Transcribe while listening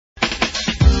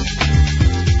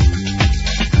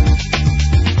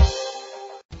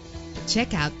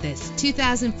Check out this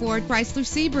 2004 Chrysler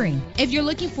Sebring. If you're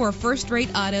looking for a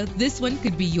first-rate auto, this one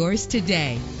could be yours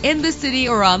today. In the city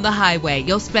or on the highway,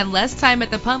 you'll spend less time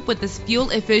at the pump with this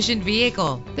fuel-efficient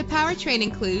vehicle. The powertrain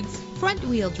includes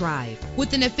front-wheel drive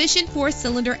with an efficient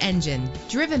 4-cylinder engine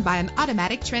driven by an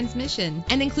automatic transmission.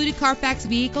 An included Carfax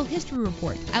Vehicle History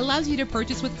Report allows you to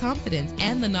purchase with confidence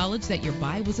and the knowledge that your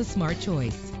buy was a smart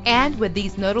choice. And with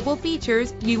these notable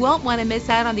features, you won't want to miss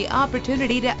out on the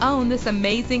opportunity to own this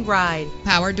amazing ride.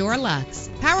 Power door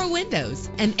locks, power windows,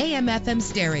 an AM/FM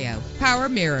stereo, power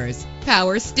mirrors,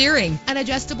 power steering, an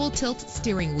adjustable tilt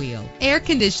steering wheel, air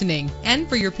conditioning. And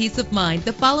for your peace of mind,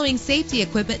 the following safety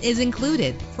equipment is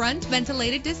included: front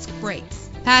ventilated disc brakes,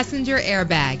 passenger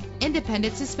airbag,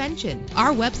 independent suspension.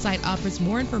 Our website offers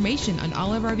more information on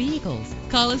all of our vehicles.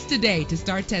 Call us today to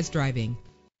start test driving.